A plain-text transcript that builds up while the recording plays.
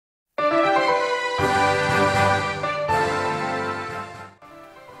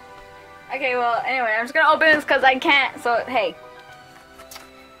Okay, well, anyway, I'm just gonna open this because I can't, so, hey.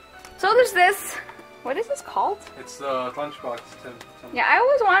 So there's this. What is this called? It's the lunchbox tin. Yeah, I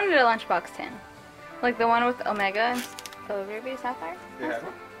always wanted a lunchbox tin. Like the one with Omega and the Ruby Sapphire? Yeah.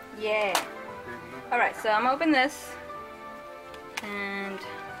 Yeah. Alright, so I'm gonna open this. And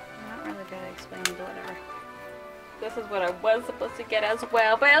I'm not really good at explaining, but whatever. This is what I was supposed to get as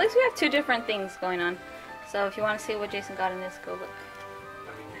well. But at least we have two different things going on. So if you want to see what Jason got in this, go look.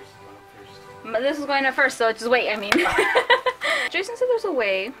 But this is going up first, so just wait, I mean. Jason said there's a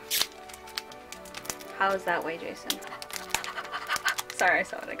way. How is that way, Jason? Sorry, I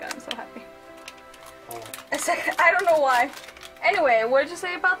saw what I got. I'm so happy. Oh. I don't know why. Anyway, what did you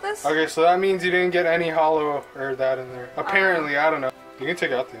say about this? Okay, so that means you didn't get any hollow or that in there. Apparently, I don't know. You can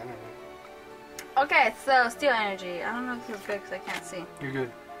take out the enemy. Okay, so Steel Energy. I don't know if this is good because I can't see. You're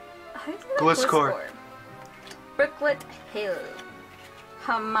good. Gliscor. Bricklet Halo.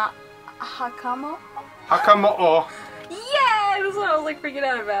 Hakamo? Hakamo. Yeah! This is what I was like freaking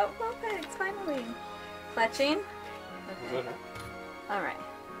out about. Well, thanks, finally. Fletching. Okay. Alright.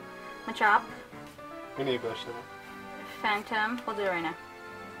 Machop. We need Bush. Phantom. We'll do it right now.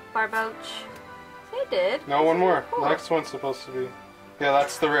 Barboach. See, I did. No, one more. Cool. The next one's supposed to be. Yeah,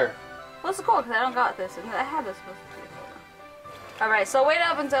 that's the rare. Well, this is cool because I don't got this. And I had this supposed to be cool. Alright, so wait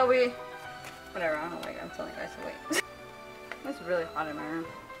up until we. Whatever, I don't know. I'm telling you guys to wait. It's really hot in my room.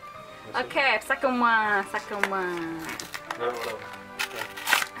 Okay, second one. Second one.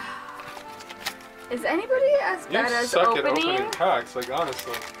 Is anybody as bad as opening packs, like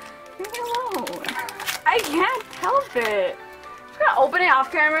honestly. Leave me alone. I can't help it. I'm just gonna open it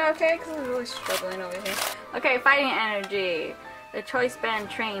off camera, okay? Because I'm really struggling over here. Okay, Fighting Energy. The Choice Band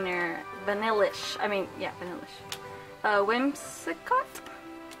Trainer. Vanillish. I mean, yeah, Vanillish. Whimsicott.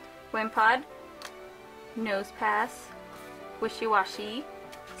 Wimpod. Nose Pass. Wishy Washy.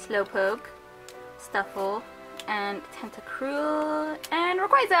 Slowpoke. Stuffle. And Tentacruel. And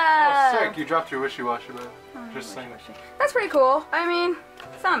Rayquaza! Oh, sick. You dropped your wishy-washy, man. Just saying. That's pretty cool. I mean,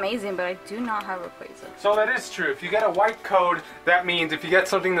 it's not amazing, but I do not have Rayquaza. So that is true. If you get a white code, that means if you get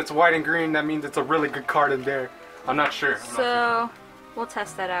something that's white and green, that means it's a really good card in there. I'm not sure. We'll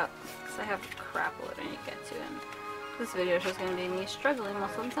test that out. Because I have crap load I need to get to. And this video is just going to be me struggling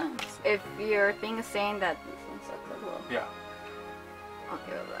most of the times. If your thing is saying that this one sucks as well. Yeah.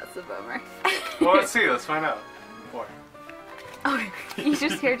 Okay, well, that's a bummer. Well, let's see. Let's find out. 4. Okay, you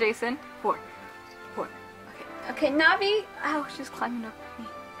just hear Jason. 4. Okay, Navi. Oh, she's climbing up me.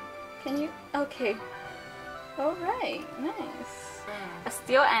 Can you? Okay. Alright, nice. A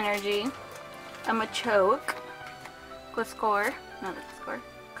Steel Energy. A Machoke. Gliscor. Not Gliscor.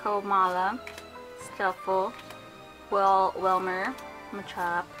 Komala. Stuffle. Welmer.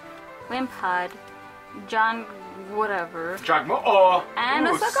 Machop. Wimpod. John whatever. Jogmo. Oh! And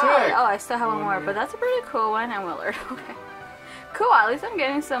a Sakai. Oh, I still have one more, but that's a pretty cool one. And Willard. Okay. Cool, at least I'm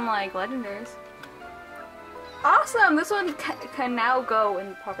getting some, like, legendaries. Awesome! This one can now go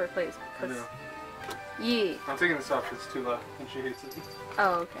in proper place. Because... Yeah. I'm taking this off because it's too loud and she hates it.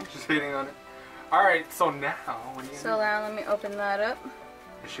 Oh, okay. She's hating on it. Alright, so now, what do you So now let me open that up.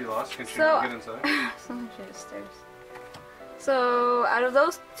 Is she lost? Can she get inside? Sometimes she just stares. So, out of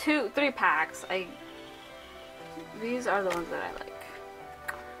those 3 packs, these are the ones that I like.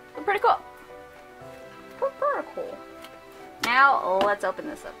 They're pretty cool. Pretty cool. Now, let's open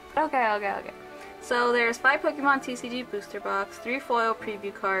this up. Okay. So, there's 5 Pokemon TCG booster box, 3 foil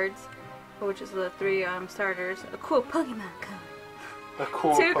preview cards, which is the 3 starters, a cool Pokemon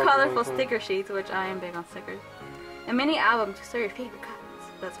code, 2 colorful sticker sheets, which I am big on stickers, a mini album to store your favorite cards.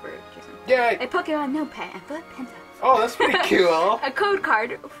 That's for Jason. Yay! A Pokemon notepad and bullet pencils. Oh, that's pretty cool. A code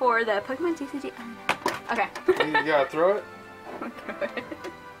card for the Pokemon TCG. Okay. You gotta throw it?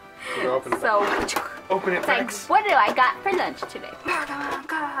 Open it. So, open it, Max. What do I got for lunch today? Pokemon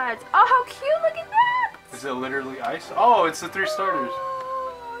cards. Oh, how cute! Look at that. Is it literally ice? Oh, it's the 3 starters.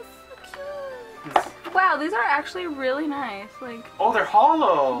 Oh, so cute. Wow, these are actually really nice. Like. Oh, they're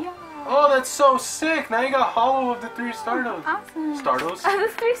hollow. Yeah. Oh, that's so sick. Now you got hollow of the 3 Stardos. Awesome. Stardos? The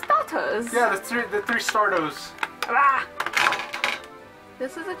 3 Stardos. Yeah, the 3 Stardos. Ah.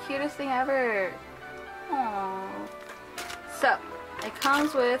 This is the cutest thing ever. Aww. So, it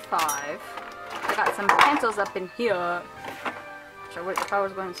comes with 5. I got some pencils up in here. Which if I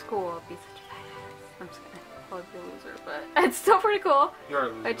was going to school, I'd be such a badass. I'm just gonna probably be a loser, but it's still pretty cool. You're a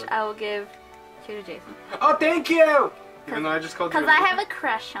loser. Which I will give to Jason. Oh, thank you! Even though I just called you. Because I have a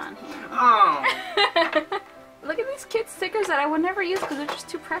crush on him. Oh. Look at these cute stickers that I would never use because they're just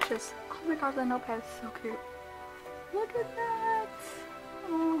too precious. Oh my god, the notepad is so cute. Look at that.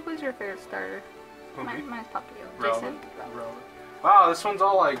 Oh, who's your favorite starter? Mine's Papio. Jason. Wow, this one's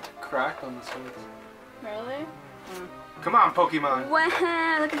all like cracked on the sides. Really? Come on, Pokemon.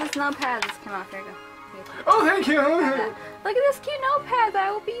 Wow, look at this notepad. This came out. Here you go. Oh, thank you. Look at this cute notepad that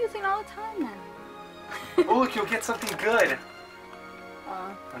I will be using all the time now. Oh, look, you'll get something good. Uh,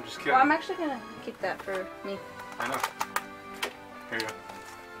 I'm just kidding. well, I'm actually gonna keep that for me. I know. Here you go.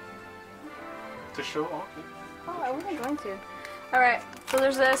 To show off. Oh, I wasn't going to. Alright, so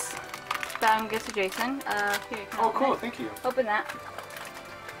there's this that I'm gonna get to Jason. Here you can Oh, open cool. it. Thank you. Open that.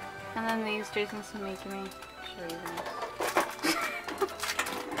 And then these Jason's making me show you that.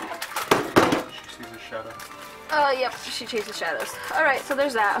 She sees a shadow. Oh, yep, she chases shadows. Alright, so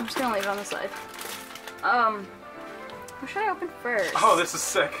there's that. I'm just gonna leave it on the side. What should I open first? Oh, this is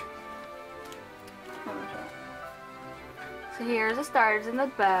sick. So here's the stars in the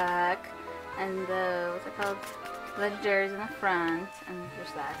back, and the, what's it called? Legendaries in the front, and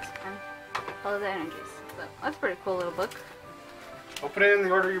there's that, and all of the energies. So that's a pretty cool little book. Open it in the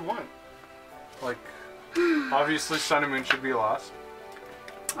order you want. Like, obviously Sun and Moon should be last.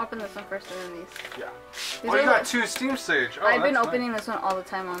 Open this one first, and then these. Yeah. These Oh, you are got the- 2 Steam Stage. Oh, I've been that's opening this one all the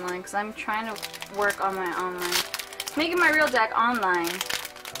time online because I'm trying to work on my online, making my real deck online,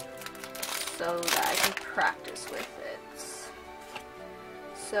 so that I can practice with it.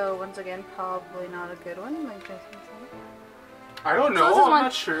 So once again, probably not a good one, like Jason said. I don't So know. this is I'm one-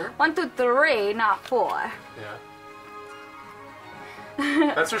 not sure. 1, 2, 3, not 4. Yeah.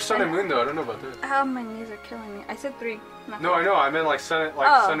 That's for Sun and Moon, though. I don't know about this. Oh, my knees are killing me. I said 3. Not No, I know. I meant like Sun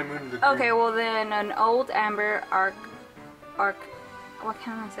and Moon. The green. Okay, well then an old amber arc. What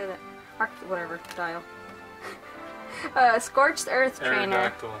can I say that? Arc, whatever dial. Scorched Earth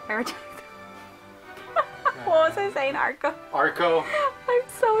Trainer. Aerodactyl. What was I saying? Arco. Arco. I'm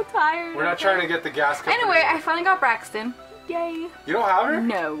so tired. We're not trying to get the gas company. Anyway, I finally got Braxton. Yay. You don't have her?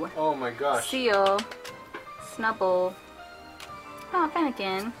 No. Oh my gosh. Seal. Snubble. Oh,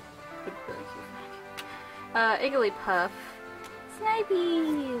 Fennekin. Igglypuff.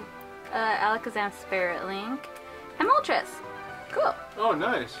 Snipey. Alakazam Spirit Link. And Moltres. Cool. Oh,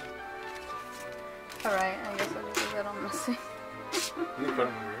 nice. Alright, I guess I'll just leave that all messy. You can put them over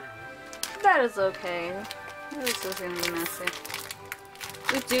here. That is okay. This is gonna be messy.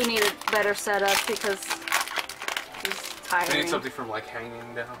 We do need a better setup because he's I tiring. need something from like hanging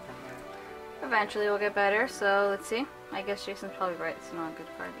down from there. Eventually we'll get better, so let's see. I guess Jason's probably right, it's not a good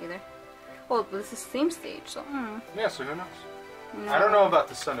card either. Well, this is Theme Stage, so Yeah, so who knows? no, I don't know about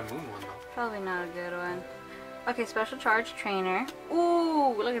the Sun and Moon one though. Probably not a good one. Okay, Special Charge Trainer.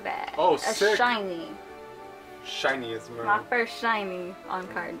 Ooh, look at that. Oh, a sick. shiny. Shiny as well. My first shiny on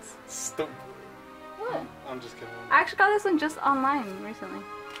cards. What? I'm just kidding. I actually got this one just online recently.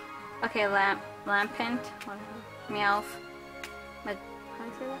 Okay, Lampent, whatever. Meowth. How do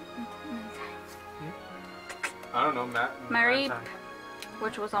you say that? I don't know, Matt. Mareep,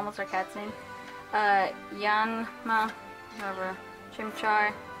 which was almost our cat's name. Yanma, whatever.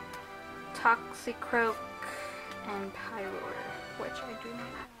 Chimchar, Toxicroak, and Pyroar, which I do not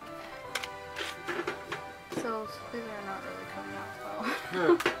have. So these are not really coming out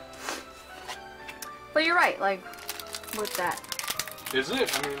well. Yeah. But you're right, like, with that. Is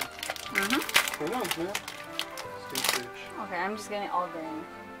it? I mean, Mm-hmm. who knows, man? Steam Stage. Okay, I'm just getting all green.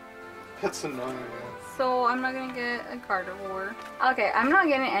 That's annoying, man. So I'm not gonna get a Gardevoir. Okay, I'm not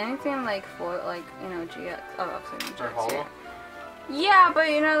getting anything like for like, you know, GX. Oh, I'm sorry, Or GX hollow? here. Yeah, but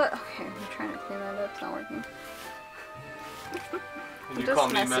you know, okay, I'm trying to clean that up. It's not working. And you Just call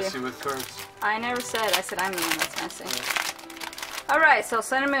me messy. messy with cards. I never said. I said I'm the one that's messy. All right, so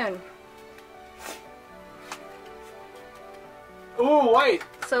Sun and Moon. Ooh, white!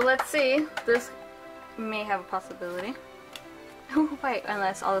 So let's see. This may have a possibility. White,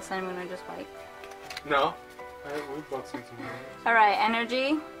 unless all the Sun and Moon are just white. No. We both seen some white. Alright,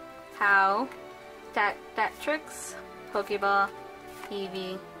 Energy, How, Datrix, Pokeball,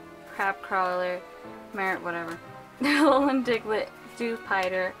 Eevee, Crabcrawler, Merit, whatever. Alolan Diglett,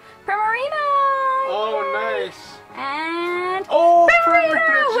 Dewpider, Primarina! Oh, Yay! nice! And Oh,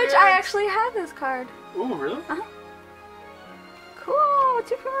 Primarina! Which I yes. actually have this card. Ooh, really? Uh-huh. Cool,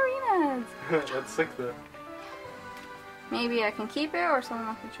 2 Primarinas! That's sick, though. Maybe I can keep it or someone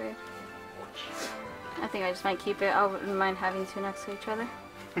else can trade. I think I just might keep it. I wouldn't mind having 2 next to each other.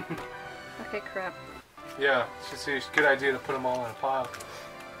 Okay, crap. Yeah, it's a good idea to put them all in a pile.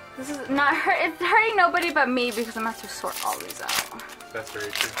 This is not hurt. It's hurting nobody but me because I'm going to have to sort all these out. That's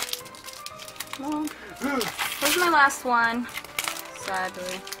very true. Well, this is my last one.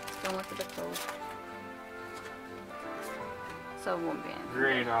 Sadly. Don't look at the code. So it won't be anything.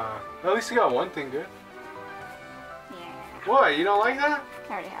 Green, at least you got one thing good. Yeah. What, you don't like that?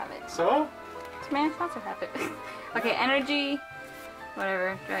 I already have it. So? It's my sponsor have it. Okay, Energy,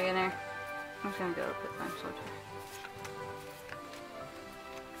 Whatever, Dragonair. I'm just gonna go put my soldier.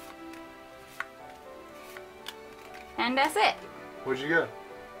 And that's it. What'd you get?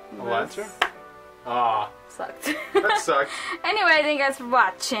 A This Lancer? Ah, Sucked. that sucked. Anyway, thank you guys for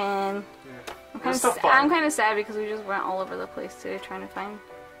watching. Yeah. I'm It was still fun. I'm kind of sad because we just went all over the place today trying to find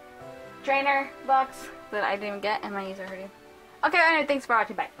trainer box that I didn't even get, and my knees are hurting. Okay, anyway, thanks for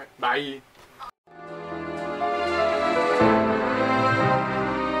watching. Bye. Bye.